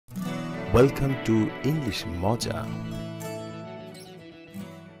Welcome to English Moja.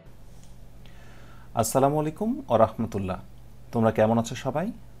 আসসালামু আলাইকুম ওয়া রাহমাতুল্লাহ। তোমরা কেমন আছো সবাই?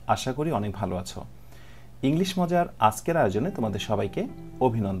 আশা করি অনেক ভালো আছো। ইংলিশ মজার আজকের আয়োজনে তোমাদের সবাইকে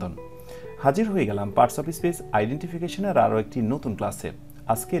অভিনন্দন। হাজির হয়ে গেলাম পার্টস অফ স্পিচ আইডেন্টিফিকেশনের আরও একটি নতুন ক্লাসে।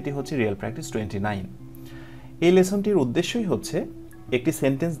 আজকে এটি হচ্ছে রিয়েল প্র্যাকটিস 29। এই লেসনটির উদ্দেশ্যই হচ্ছে একটি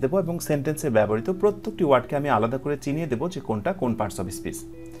সেন্টেন্স দেব এবং সেন্টেন্সে ব্যবহৃত প্রত্যেকটি ওয়ার্ডকে আমি আলাদা করে চিনিয়ে দেব যে কোনটা কোন পার্টস অফ স্পিচ।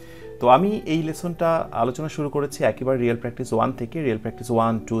 তো আমি এই লেসনটা আলোচনা শুরু করেছি একেবারে রিয়েল প্র্যাকটিস 1 থেকে। রিয়েল প্র্যাকটিস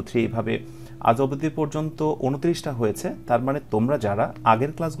 1, 2, 3 এভাবে আজ অবধি পর্যন্ত 29টা হয়েছে। তার মানে তোমরা যারা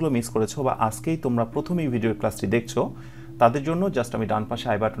আগের ক্লাসগুলো মিস করেছো বা আজকেই তোমরা প্রথম এই ভিডিওর ক্লাসটি দেখছো, তাদের জন্য জাস্ট আমি ডান পাশে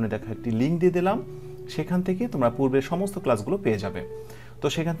আই বাটনে দেখা একটি লিঙ্ক দিয়ে দিলাম। সেখান থেকে তোমরা পূর্বের সমস্ত ক্লাসগুলো পেয়ে যাবে। তো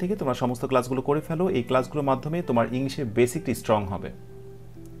সেখান থেকে তোমরা সমস্ত ক্লাসগুলো করে ফেলো। এই ক্লাসগুলোর মাধ্যমে তোমার ইংলিশের বেসিকটি স্ট্রং হবে।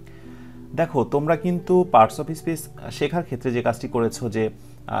 দেখো, তোমরা কিন্তু পার্টস অফ স্পিচ শেখার ক্ষেত্রে যে কাজটি করেছো, যে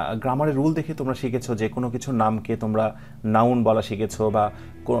গ্রামারের রুল দেখে তোমরা শিখেছো যে কোনো কিছুর নামকে তোমরা নাউন বলা শিখেছো, বা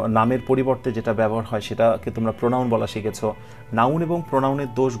নামের পরিবর্তে যেটা ব্যবহার হয় সেটাকে তোমরা প্রোনাউন বলা শিখেছো। নাউন এবং প্রোনাউনের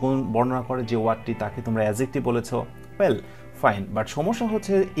দোষ গুণ বর্ণনা করে যে ওয়ার্ডটি, তাকে তোমরা অ্যাডজেক্টিভ বলেছো। ওয়েল ফাইন, বাট সমস্যা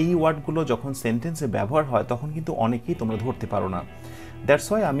হচ্ছে এই ওয়ার্ডগুলো যখন সেন্টেন্সে ব্যবহার হয় তখন কিন্তু অনেকেই তোমরা ধরতে পারো না। দ্যাটস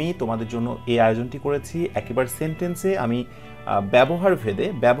ওয়াই আমি তোমাদের জন্য এই আয়োজনটি করেছি। একেবারে সেন্টেন্সে আমি ব্যবহার ভেদে,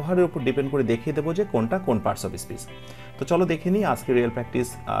 ব্যবহারের উপর ডিপেন্ড করে দেখিয়ে দেবো যে কোনটা কোন পার্টস অফ স্পিচ। তো চলো দেখে নিই আজকে রিয়েল প্র্যাকটিস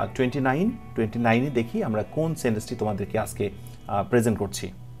 29 দেখি আমরা কোন সেন্টেন্সটি তোমাদেরকে আজকে প্রেজেন্ট করছি।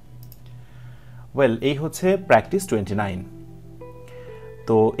 ওয়েল, এই হচ্ছে প্র্যাকটিস 29।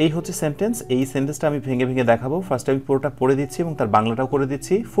 তো এই হচ্ছে সেন্টেন্স। এই সেন্টেন্সটা আমি ভেঙে ভেঙে দেখাবো। ফার্স্ট আমি পুরোটা পড়ে দিচ্ছি এবং তার বাংলাটাও করে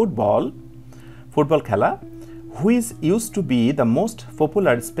দিচ্ছি। ফুটবল খেলা, which use to B the most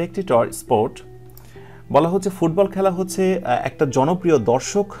popular Spectator sport. বলা হচ্ছে ফুটবল খেলা হচ্ছে একটা জনপ্রিয়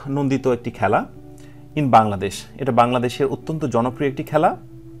দর্শক নন্দিত একটি খেলা ইন বাংলাদেশ। এটা বাংলাদেশের অত্যন্ত জনপ্রিয় একটি খেলা।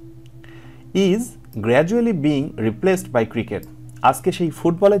 Is gradually being replaced by cricket. আজকে সেই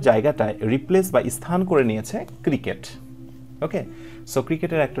ফুটবলের জায়গাটায় রিপ্লেস বা স্থান করে নিয়েছে ক্রিকেট। ওকে, সো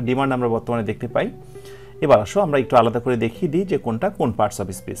ক্রিকেটের একটা ডিমান্ড আমরা বর্তমানে দেখতে পাই। এবার আসো আমরা একটু আলাদা করে দেখিয়ে দিই যে কোনটা কোন পার্টস অফ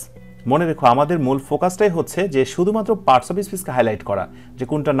স্পিচ। মনে রেখো, আমাদের মূল ফোকাসটাই হচ্ছে যে শুধুমাত্র পার্টস অফ স্পিচকে হাইলাইট করা, যে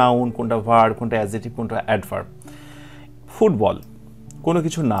কোনটা নাউন, কোনটা ভার্ব, কোনটা অ্যাডজেক্টিভ, কোনটা অ্যাডভার্ব। ফুটবল কোনো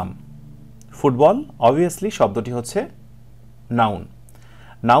কিছুর নাম। ফুটবল অবভিয়াসলি শব্দটি হচ্ছে noun.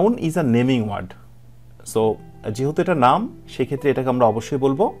 Noun is a naming word. So যেহেতু এটা নাম, সেক্ষেত্রে এটাকে আমরা অবশ্যই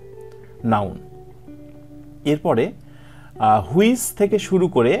বলবো নাউন। এরপরে হুইচ থেকে শুরু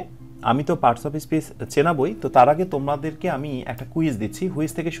করে, আমি তো পার্টস অফ স্পিচ চেনাবই, তো তার আগে তোমাদেরকে আমি একটা কুইজ দিচ্ছি।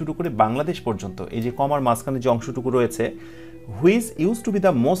 হুইচ থেকে শুরু করে বাংলাদেশ পর্যন্ত, এই যে কমার মাঝখানে যে অংশটুকু রয়েছে, which use to B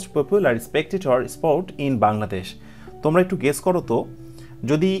the most popular Spectator sport in Bangladesh. তোমরা একটু গেস করো তো,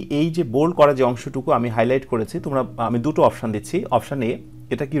 যদি এই যে বোল্ড করা যে অংশটুকু আমি হাইলাইট করেছি, আমি দুটো অপশান দিচ্ছি। অপশান এ,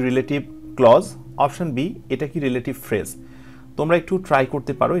 এটা কি রিলেটিভ ক্লজ। অপশান বি, এটা কি রিলেটিভ ফ্রেজ। তোমরা একটু ট্রাই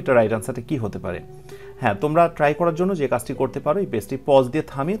করতে পারো এটা রাইট আনসারটা কি হতে পারে। হ্যাঁ, তোমরা ট্রাই করার জন্য যে কাজটি করতে পারো, এই পেজটি পজ দিয়ে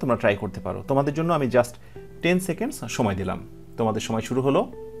থামিয়ে তোমরা ট্রাই করতে পারো। তোমাদের জন্য আমি জাস্ট 10 সেকেন্ডস সময় দিলাম। তোমাদের সময় শুরু হলো।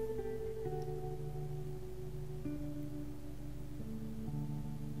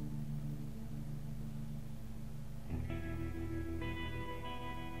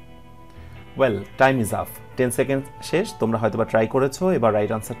 Well, time is up. 10 second শেষ। তোমরা হয়তো বা ট্রাই করেছো। এবার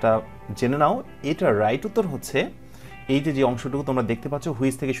রাইট আনসারটা জেনে নাও। এটার রাইট উত্তর হচ্ছে এই যে অংশটুকু তোমরা দেখতে পাচ্ছ,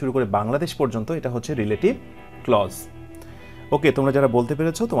 হুইচ থেকে শুরু করে বাংলাদেশ পর্যন্ত, এটা হচ্ছে রিলেটিভ ক্লজ। ওকে, তোমরা যারা বলতে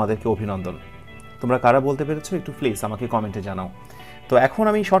পেরেছো তোমাদেরকে অভিনন্দন। তোমরা কারা বলতে পেরেছো একটু প্লিজ আমাকে কমেন্টে জানাও। তো এখন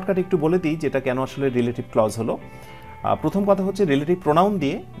আমি শর্টকাটে একটু বলে দিই যেটা কেন আসলে রিলেটিভ ক্লজ হলো। প্রথম কথা হচ্ছে, রিলেটিভ প্রোনাউন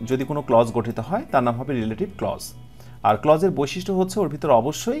দিয়ে যদি কোনো ক্লজ গঠিত হয় তার নাম হবে রিলেটিভ ক্লজ। আর ক্লজের বৈশিষ্ট্য হচ্ছে ওর ভিতরে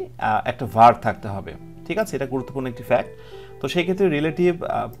অবশ্যই একটা ভার্ব থাকতে হবে। ঠিক আছে, এটা গুরুত্বপূর্ণ একটি ফ্যাক্ট। তো সেই ক্ষেত্রে রিলেটিভ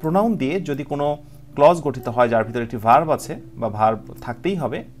প্রোনাউন দিয়ে যদি কোনো ক্লজ গঠিত হয় যার ভিতরে একটি ভার্ব আছে বা ভার্ব থাকতেই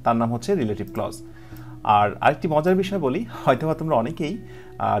হবে, তার নাম হচ্ছে রিলেটিভ ক্লজ। আর আরেকটি মজার বিষয় বলি, হয়তোবা তোমরা অনেকেই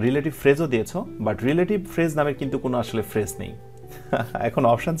রিলেটিভ ফ্রেজও দিয়েছো, বাট রিলেটিভ ফ্রেজ নামের কিন্তু কোনো আসলে ফ্রেজ নেই। এখন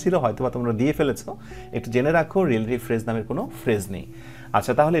অপশান ছিল, হয়তোবা তোমরা দিয়ে ফেলেছো। একটু জেনে রাখো, রিলেটিভ ফ্রেজ নামের কোনো ফ্রেজ নেই।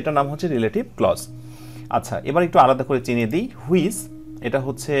 আচ্ছা, তাহলে এটার নাম হচ্ছে রিলেটিভ ক্লজ। আচ্ছা, এবার একটু আলাদা করে চিনিয়ে দিই। হুইচ, এটা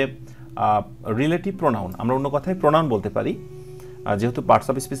হচ্ছে রিলেটিভ প্রোনাউন। আমরা অন্য কথায় প্রোনাউন বলতে পারি, যেহেতু পার্টস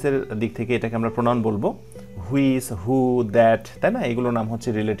অফ স্পিচের দিক থেকে এটাকে আমরা প্রোনাউন বলবো। হুইচ, হু, দ্যাট, তাই না, এগুলোর নাম হচ্ছে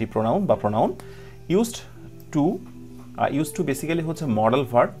রিলেটিভ প্রোনাউন বা প্রোনাউন। ইউজড টু বেসিক্যালি হচ্ছে মডেল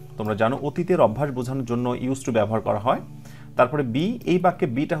ভার্ব। তোমরা জানো অতীতের অভ্যাস বোঝানোর জন্য ইউজ টু ব্যবহার করা হয়। তারপরে বি, এই বাক্যে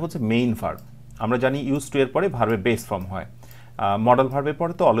বিটা হচ্ছে মেইন ভার্ব। আমরা জানি ইউজ টু এর পরে ভার্বের বেস ফর্ম হয়, মডেল ভার্বের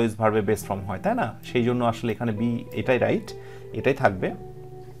পরে তো অলওয়েজ ভার্বের বেস ফর্ম হয়, তাই না? সেই জন্য আসলে এখানে বি, এটাই রাইট, এটাই থাকবে।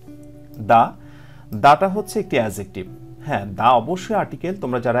 দাটা হচ্ছে একটি অ্যাডজেক্টিভ। হ্যাঁ, দা অবশ্যই আর্টিকেল।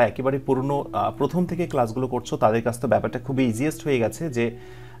 তোমরা যারা একেবারে পুরনো প্রথম থেকে ক্লাসগুলো করছো তাদের কাছে তো ব্যাপারটা খুবই ইজিয়েস্ট হয়ে গেছে যে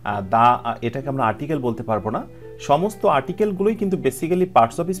দা এটাকে আমরা আর্টিকেল বলতে পারবো না। সমস্ত আর্টিকেলগুলোই কিন্তু বেসিক্যালি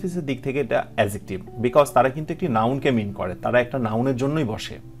পার্টস অফ স্পিচের দিক থেকে এটা অ্যাডজেক্টিভ, বিকজ তারা কিন্তু একটি নাউনকে মিন করে, তারা একটা নাউনের জন্যই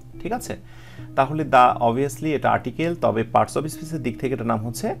বসে। ঠিক আছে, তাহলে দা অবভিয়াসলি এটা আর্টিকেল, তবে পার্টস অফ স্পিচের দিক থেকে এটার নাম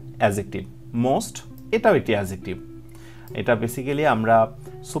হচ্ছে অ্যাডজেক্টিভ। মোস্ট এটাও একটি অ্যাডজেক্টিভ, এটা বেসিক্যালি আমরা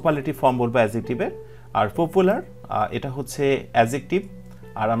সুপারলেটিভ ফর্ম বলবো অ্যাডজেক্টিভের। আর পপুলার এটা হচ্ছে অ্যাডজেক্টিভ।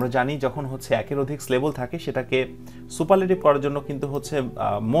 আর আমরা জানি যখন হচ্ছে একের অধিক সিলেবল থাকে সেটাকে সুপারলেটিভ করার জন্য কিন্তু হচ্ছে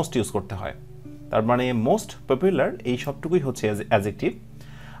মোস্ট ইউজ করতে হয়। তার মানে মোস্ট পপুলার এই সবটুকুই হচ্ছে অ্যাডজেক্টিভ।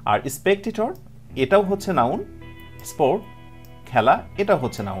 আর স্পেকটেটর এটাও হচ্ছে নাউন, স্পোর্ট খেলা এটাও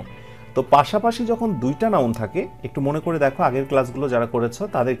হচ্ছে নাউন। তো পাশাপাশি যখন দুইটা নাউন থাকে, একটু মনে করে দেখো আগের ক্লাসগুলো যারা করেছো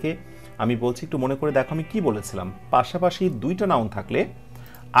তাদেরকে আমি বলছি একটু মনে করে দেখো আমি কি বলেছিলাম। পাশাপাশি দুইটা নাউন থাকলে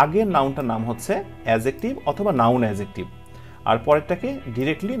আগের নাউনটার নাম হচ্ছে অ্যাডজেক্টিভ অথবা নাউন অ্যাডজেক্টিভ, আর পরেরটাকে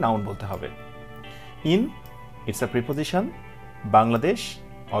ডিরেক্টলি নাউন বলতে হবে। In it's a preposition. Bangladesh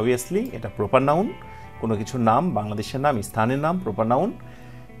obviously এটা প্রপার নাউন, কোনো কিছুর নাম, বাংলাদেশের নাম, স্থানের নাম, প্রপার নাউন।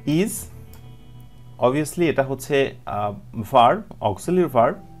 ইজ অবভিয়াসলি এটা হচ্ছে ভার্ব, অক্সিলিয়ারি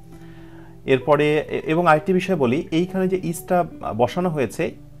ভার্ব। এরপরে এবং আরেকটি বিষয় বলি, এইখানে যে ইজটা বসানো হয়েছে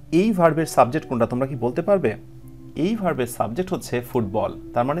এই ভার্বের সাবজেক্ট কোনটা তোমরা কি বলতে পারবে? এই ভার্বের সাবজেক্ট হচ্ছে ফুটবল।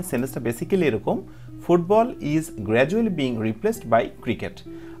 তার মানে সেন্টেন্সটা বেসিক্যালি এরকম, football is gradually being replaced by cricket.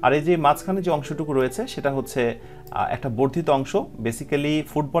 আর এই যে মাঝখানে যে অংশটুকু রয়েছে সেটা হচ্ছে একটা বর্ধিত অংশ, বেসিক্যালি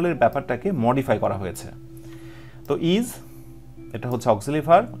ফুটবলের ব্যাপারটাকে মডিফাই করা হয়েছে। তো ইজ এটা হচ্ছে auxiliary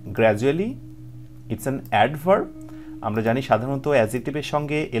verb, gradually it's an adverb. আমরা জানি সাধারণত অ্যাডজেক্টিভের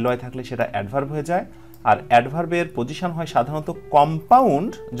সঙ্গে এলওয়াই থাকলে সেটা অ্যাডভার্ব হয়ে যায়, আর অ্যাডভার্বের পজিশন হয় সাধারণত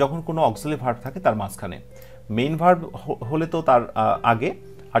কম্পাউন্ড যখন কোনো অক্সিলিয়ারি ভার্ব থাকে তার মাঝখানে। মেইন ভার্ব হলে তো তার আগে,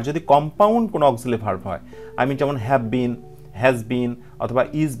 আর যদি কম্পাউন্ড কোনো অক্সিলিয়ারি ভার্ব হয়, আই মিন যেমন হ্যাভ বিন, হ্যাজ বিন অথবা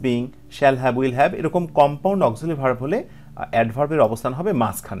is being, shall have, will have, এরকম কম্পাউন্ড অক্সিলিয়ারি ভার্ব হলে অ্যাডভার্বের অবস্থান হবে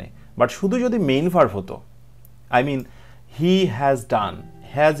মাঝখানে। বাট শুধু যদি মেইন ভার্ব হতো, I mean he has done,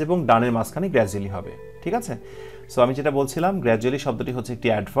 has এবং ডানের মাঝখানে গ্র্যাজুয়ালি হবে। ঠিক আছে, সো আমি যেটা বলছিলাম গ্র্যাজুয়ালি শব্দটি হচ্ছে একটি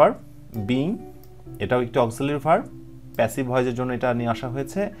অ্যাডভার্ব। বিং এটাও একটি অক্সিলিয়ারি ভার্ব, প্যাসিভ ভয়েসের জন্য এটা নিয়ে আসা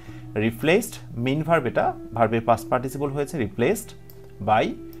হয়েছে। রিপ্লেসড মেইন ভার্ব, এটা ভার্বের পাস্ট পার্টিসিপল হয়েছে, রিপ্লেসড বাই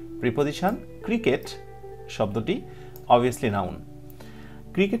প্রিপোজিশন ক্রিকেট শব্দটি অবভিয়াসলি নাউন।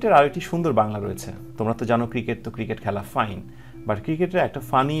 ক্রিকেটের আরও একটি সুন্দর বাংলা রয়েছে। তোমরা তো জানো ক্রিকেট তো ক্রিকেট খেলা ফাইন, বাট ক্রিকেটের একটা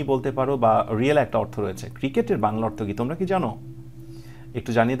ফানি বলতে পারো বা রিয়েল একটা অর্থ রয়েছে। ক্রিকেটের বাংলা অর্থ কি তোমরা কি জানো?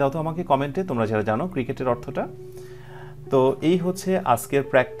 একটু জানিয়ে দাও তো আমাকে কমেন্টে তোমরা যারা জানো ক্রিকেটের অর্থটা। তো এই হচ্ছে আজকের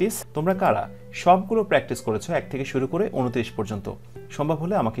প্র্যাকটিস। তোমরা কারা সবগুলো প্র্যাকটিস করেছো 1 থেকে শুরু করে 29 পর্যন্ত? সম্ভব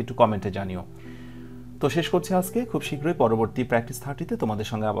হলে আমাকে একটু কমেন্টে জানিও। তো শেষ করছি আজকে, খুব শীঘ্রই পরবর্তী প্র্যাকটিস 30-তে তোমাদের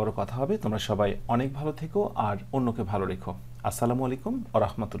সঙ্গে আবারও কথা হবে। তোমরা সবাই অনেক ভালো থেকো আর অন্যকে ভালো রেখো। আসসালামু আলাইকুম ওয়া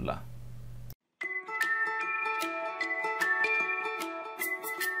রাহমাতুল্লাহ।